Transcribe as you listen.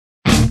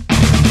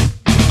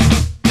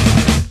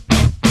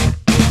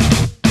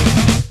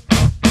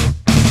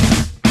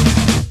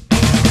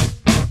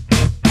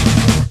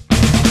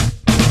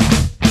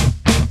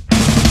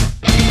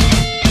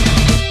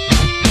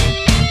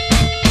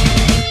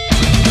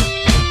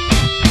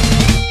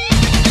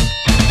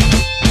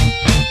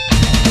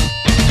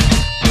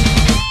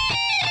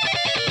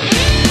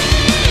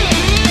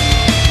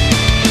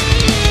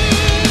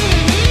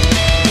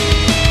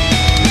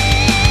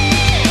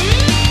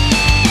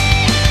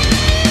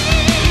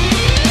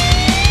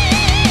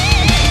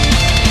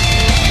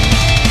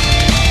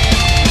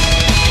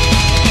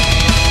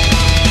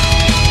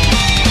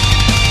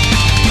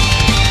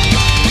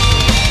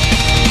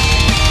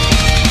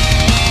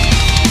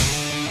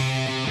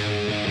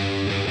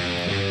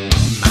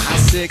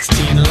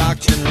16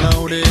 locked and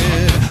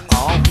loaded,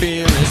 all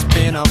fear has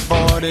been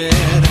avoided.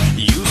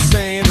 You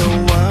say the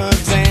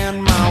words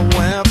and my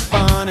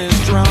weapon is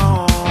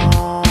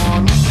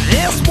drawn.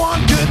 This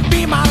one could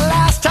be my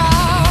last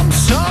time.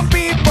 Some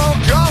people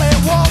call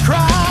it war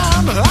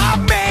crime. I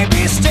may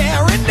be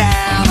staring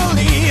down a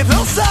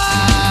lethal sight.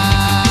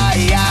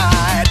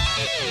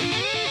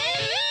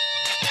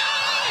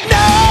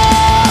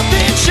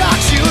 Nothing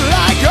shocks you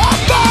like a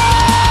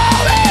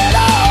ball at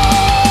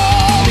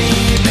all.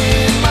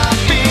 Leaving my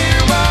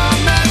fear on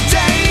the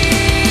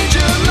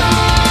danger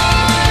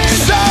line.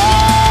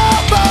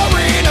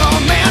 Suffering a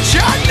man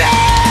should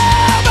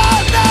never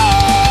know.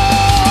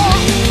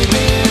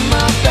 Leaving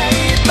my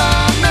faith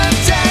on the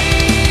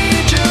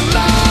danger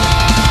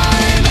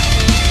line.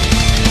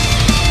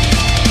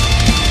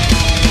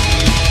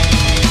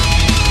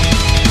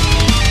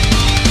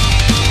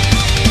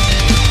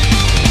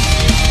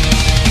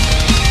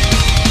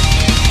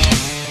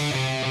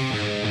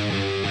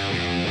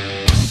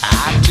 I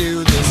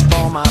do this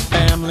for my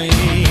family.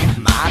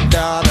 My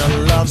daughter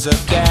loves her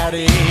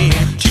daddy.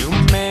 Too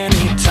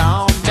many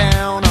talk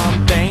down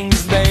on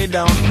things they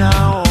don't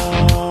know.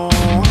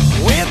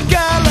 With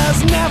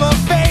colors never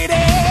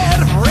faded,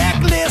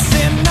 reckless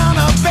and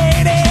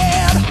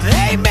unabated.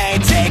 They may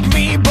take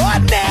me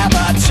but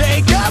never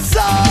take us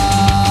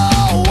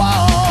all.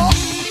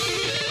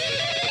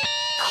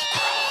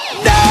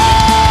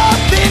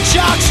 Nothing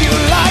shocks you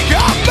like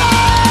a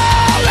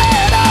ball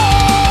at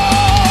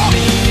all.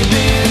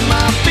 Leaving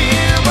my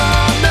fear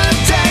on the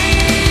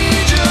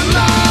danger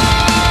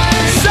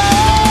line.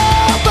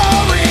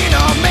 Suffering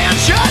a man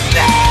should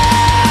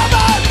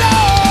never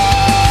know.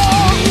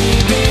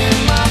 Leaving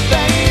my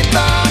faith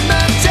on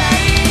the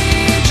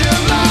danger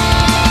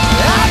line.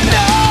 I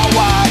know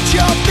what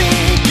you're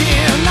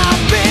thinking,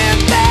 I've been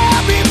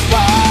there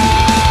before.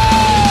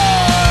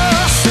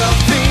 So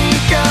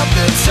think of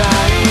the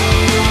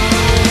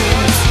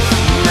times,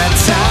 that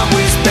time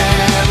we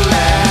spent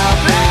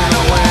laughing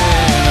away.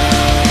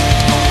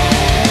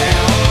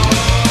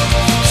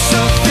 So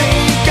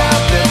think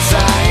of the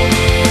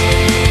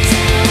times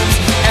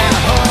at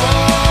home.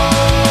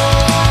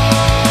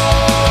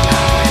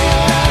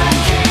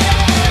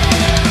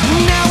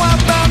 Now I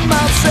find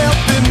myself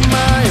in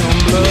my own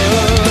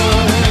blood.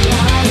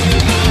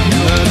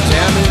 The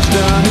damage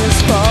done is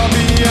far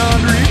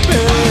beyond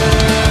repair.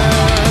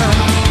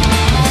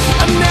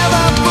 I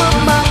never put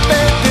my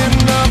faith in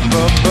up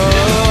above,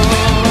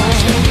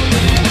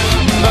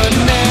 but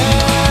now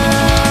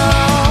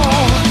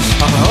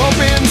I'm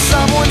hoping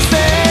someone's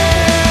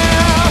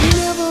there.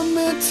 Never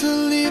meant to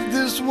leave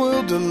this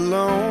world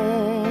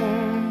alone.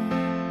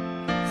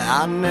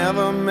 I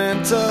never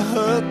meant to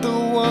hurt the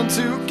ones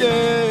who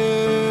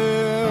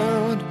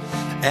cared.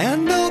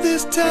 And all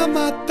this time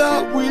I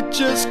thought we'd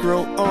just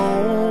grow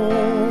old.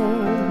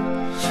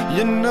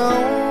 You know,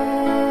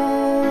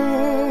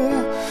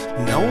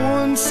 no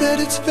one said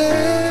it's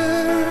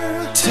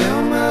fair.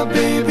 Tell my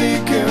baby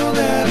girl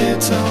that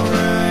it's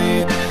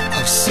alright.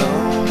 Oh, so